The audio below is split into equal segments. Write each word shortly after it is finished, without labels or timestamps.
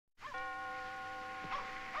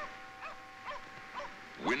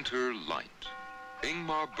Winter Light.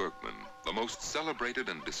 Ingmar Bergman, the most celebrated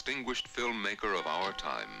and distinguished filmmaker of our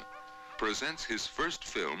time, presents his first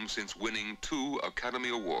film since winning 2 Academy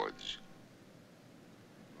Awards.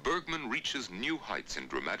 Bergman reaches new heights in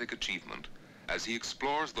dramatic achievement as he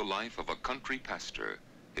explores the life of a country pastor,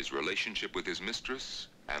 his relationship with his mistress,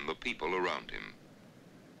 and the people around him.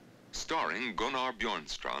 Starring Gunnar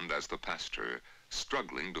Björnstrand as the pastor,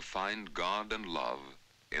 struggling to find God and love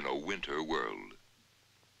in a winter world.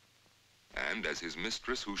 And as his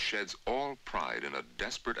mistress who sheds all pride in a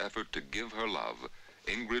desperate effort to give her love,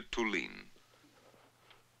 Ingrid Thulin.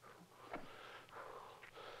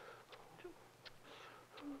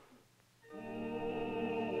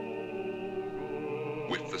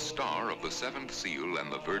 With the star of The Seventh Seal and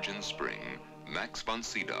The Virgin Spring, Max von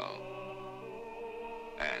Sydow.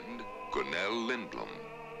 And Gunnel Lindblom.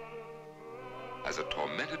 As a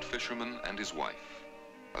tormented fisherman and his wife,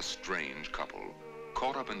 a strange couple,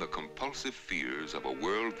 caught up in the compulsive fears of a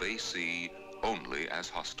world they see only as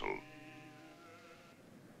hostile.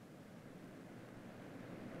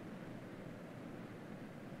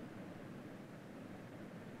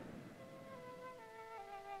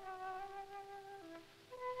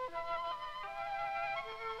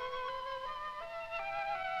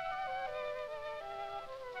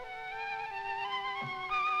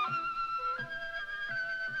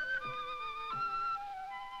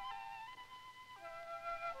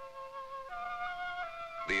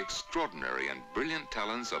 The extraordinary and brilliant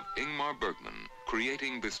talents of Ingmar Bergman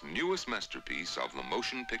creating this newest masterpiece of the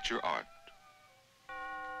motion picture art.